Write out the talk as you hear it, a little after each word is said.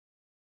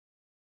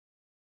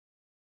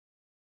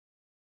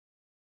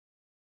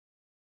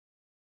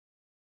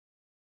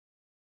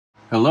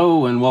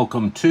Hello and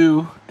welcome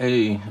to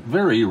a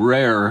very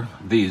rare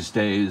these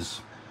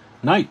days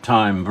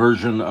nighttime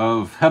version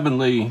of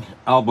Heavenly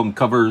album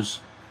covers,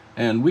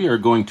 and we are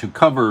going to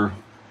cover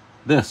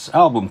this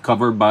album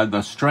cover by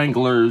the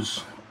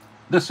Stranglers.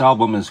 This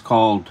album is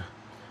called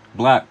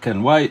Black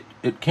and White.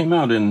 It came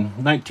out in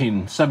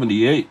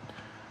 1978.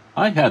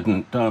 I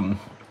hadn't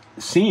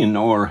seen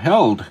or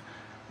held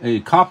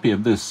a copy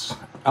of this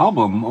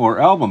album or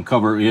album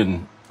cover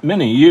in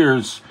many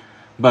years,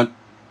 but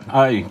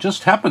I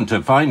just happened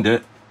to find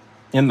it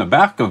in the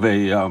back of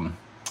a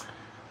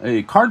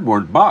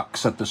cardboard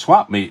box at the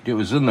swap meet. It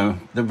was in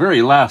the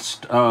very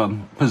last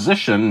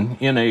position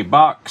in a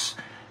box,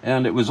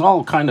 and it was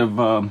all kind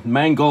of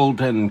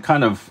mangled and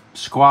kind of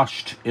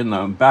squashed in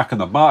the back of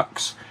the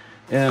box.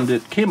 And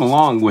it came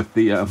along with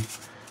the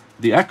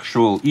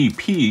actual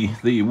EP,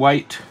 the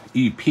white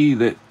EP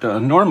that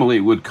normally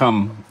would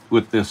come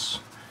with this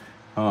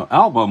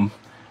album.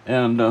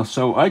 And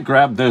so I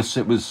grabbed this.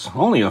 It was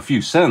only a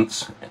few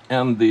cents,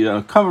 and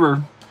the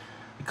cover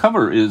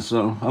is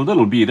a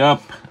little beat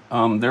up.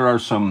 There are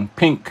some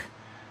pink,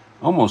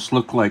 almost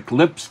look like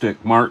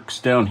lipstick marks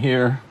down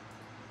here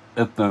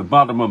at the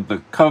bottom of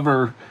the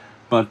cover.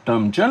 But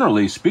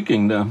generally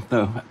speaking,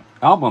 the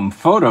album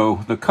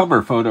photo, the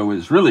cover photo,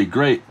 is really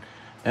great.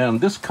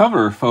 And this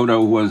cover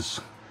photo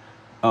was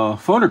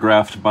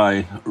photographed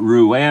by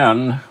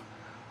Ruanne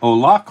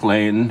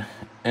O'Loughlin,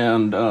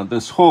 and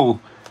this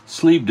whole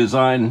sleeve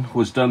design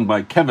was done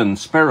by Kevin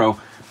Sparrow.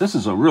 This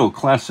is a real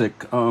classic,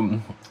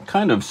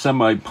 kind of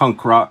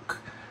semi-punk rock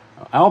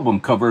album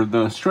cover.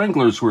 The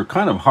Stranglers were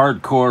kind of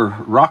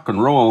hardcore rock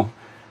and roll,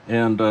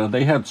 and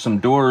they had some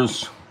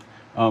Doors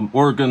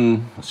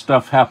organ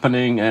stuff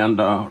happening, and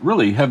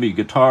really heavy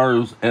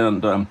guitars,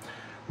 and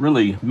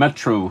really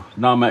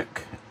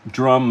metronomic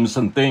drums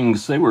and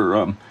things. They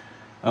were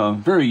a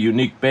very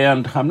unique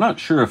band. I'm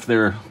not sure if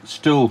they're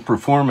still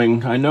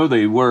performing. I know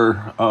they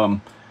were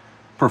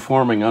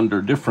performing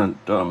under different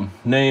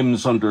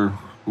names,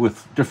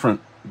 with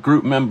different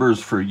group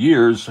members for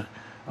years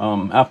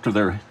after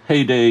their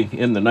heyday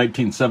in the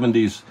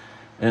 1970s.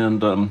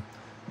 And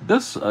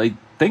this, I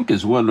think,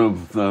 is one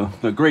of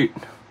the great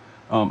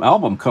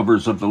album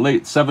covers of the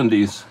late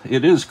 70s.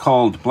 It is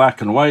called Black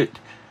and White,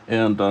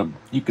 and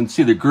you can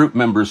see the group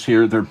members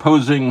here. They're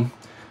posing.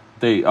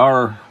 They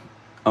are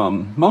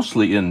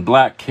mostly in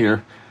black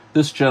here.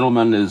 This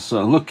gentleman is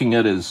looking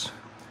at his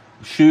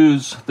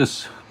shoes.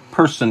 This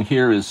person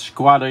here is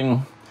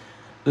squatting.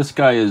 This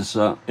guy is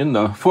in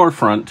the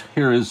forefront.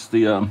 Here is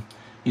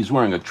he's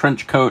wearing a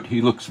trench coat.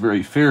 He looks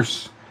very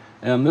fierce.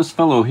 And this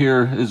fellow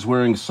here is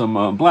wearing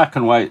some black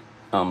and white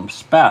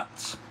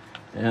spats,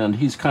 and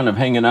he's kind of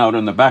hanging out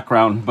in the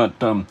background. But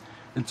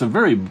it's a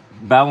very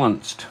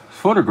balanced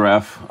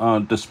photograph,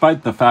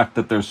 despite the fact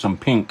that there's some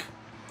pink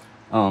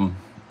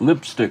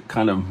lipstick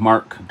kind of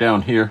mark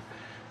down here.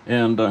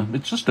 And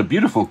it's just a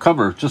beautiful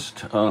cover,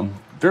 just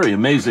very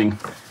amazing.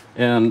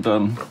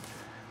 And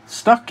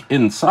stuck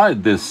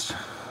inside this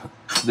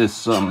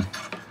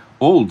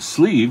old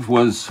sleeve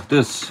was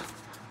this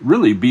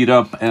really beat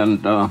up,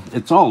 and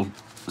it's all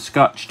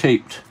scotch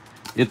taped.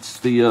 It's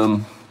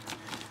the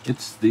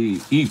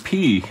EP.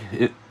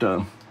 It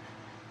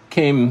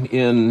came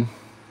in.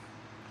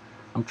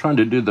 I'm trying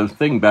to do the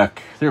thing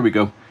back. There we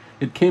go.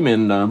 It came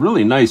in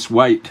really nice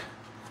white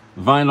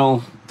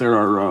vinyl. There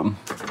are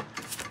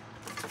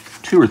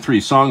 2 or 3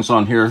 songs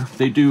on here.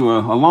 They do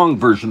a long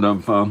version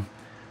of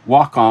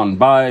Walk On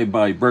By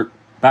Burt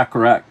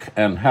Bacharach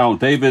and Hal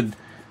David.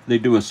 They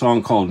do a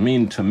song called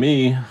Mean to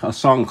Me, a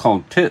song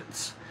called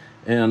Tits,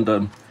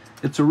 and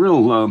it's a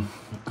real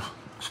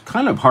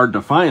kind of hard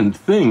to find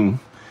thing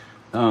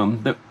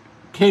that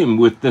came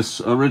with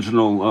this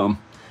original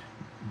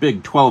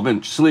big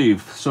 12-inch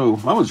sleeve. So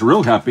I was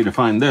real happy to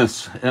find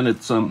this, and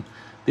it's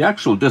the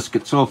actual disc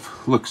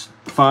itself looks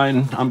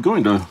fine. I'm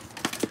going to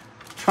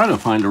try to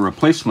find a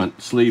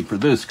replacement sleeve for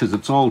this because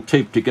it's all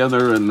taped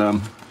together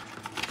and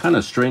kind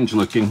of strange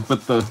looking,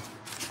 but the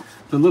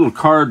little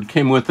card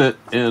came with it,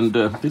 and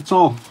it's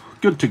all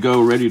good to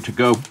go, ready to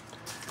go.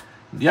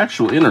 The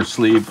actual inner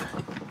sleeve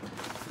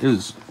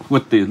is,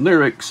 with the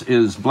lyrics,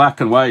 is black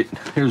and white.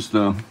 Here's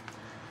the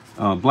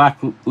black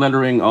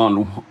lettering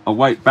on a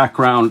white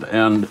background,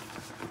 and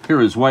here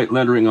is white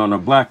lettering on a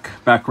black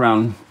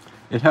background.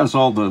 It has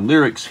all the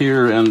lyrics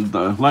here and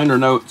the liner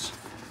notes.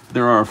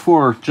 There are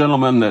 4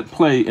 gentlemen that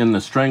play in the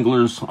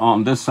Stranglers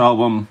on this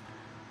album: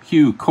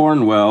 Hugh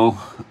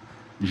Cornwell,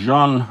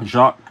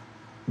 Jean-Jacques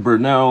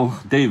Burnell,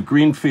 Dave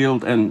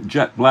Greenfield, and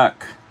Jet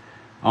Black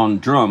on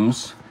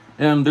drums.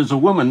 And there's a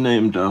woman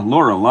named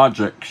Laura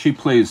Logic. She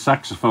plays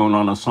saxophone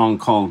on a song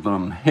called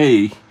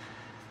Hey,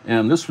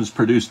 and this was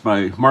produced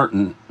by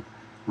Martin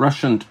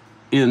Rushent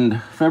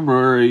in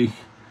February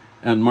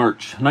and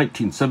March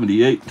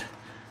 1978,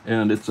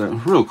 and it's a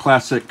real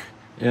classic.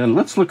 And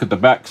let's look at the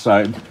back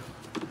side,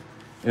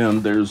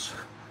 and there's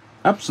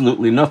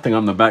absolutely nothing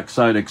on the back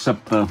side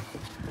except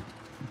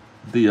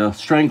the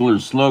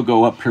Stranglers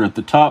logo up here at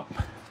the top.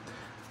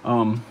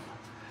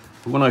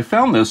 When I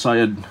found this,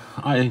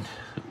 I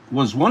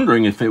was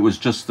wondering if it was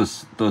just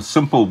the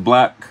simple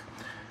black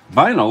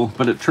vinyl,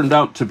 but it turned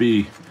out to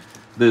be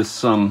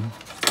this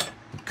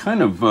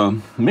kind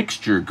of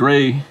mixture,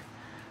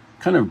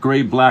 kind of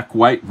gray, black,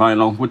 white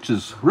vinyl, which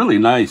is really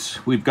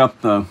nice. We've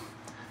got the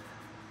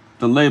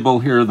label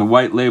here, the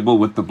white label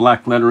with the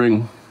black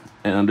lettering,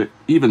 and it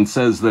even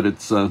says that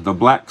it's the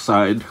black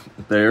side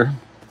there.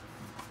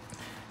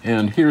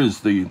 And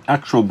here's the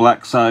actual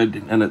black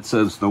side, and it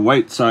says the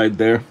white side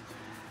there.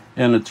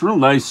 And it's real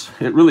nice.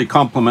 It really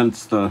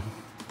complements the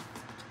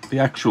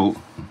actual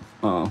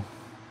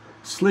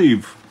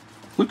sleeve.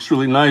 Looks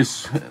really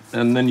nice.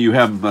 And then you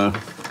have the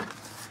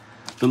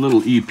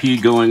little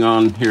EP going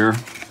on here.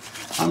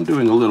 I'm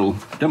doing a little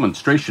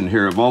demonstration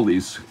here of all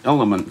these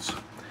elements.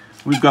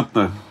 We've got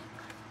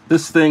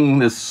this thing,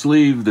 this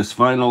sleeve, this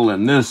vinyl,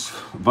 and this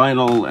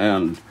vinyl,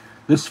 and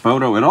this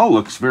photo. It all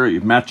looks very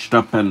matched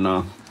up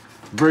and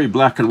very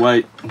black and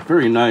white,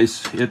 very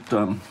nice.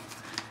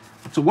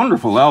 It's a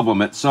wonderful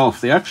album itself.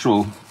 The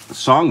actual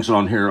songs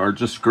on here are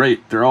just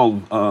great. They're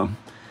all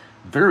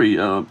very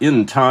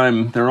in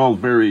time. They're all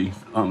very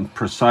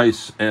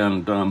precise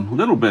and a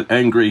little bit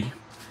angry.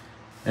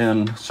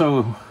 And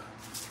so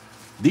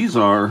these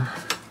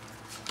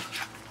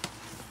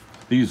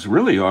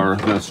really are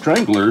the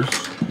Stranglers.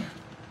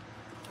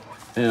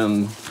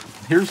 And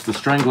here's the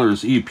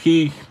Stranglers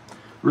EP,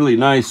 really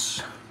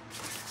nice.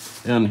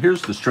 And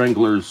here's the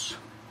Stranglers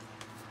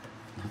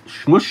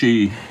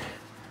smushy,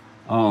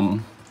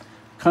 kind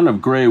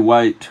of gray,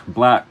 white,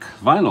 black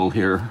vinyl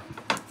here.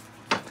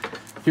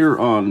 Here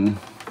on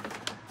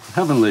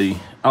Heavenly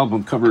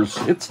album covers.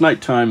 It's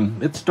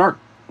nighttime. It's dark.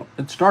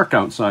 It's dark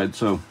outside,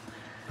 so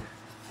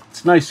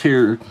it's nice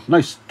here.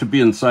 Nice to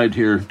be inside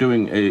here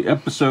doing a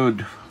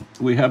episode.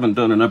 We haven't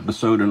done an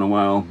episode in a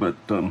while, but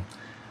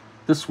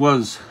this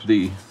was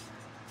the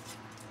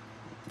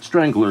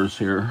Stranglers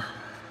here.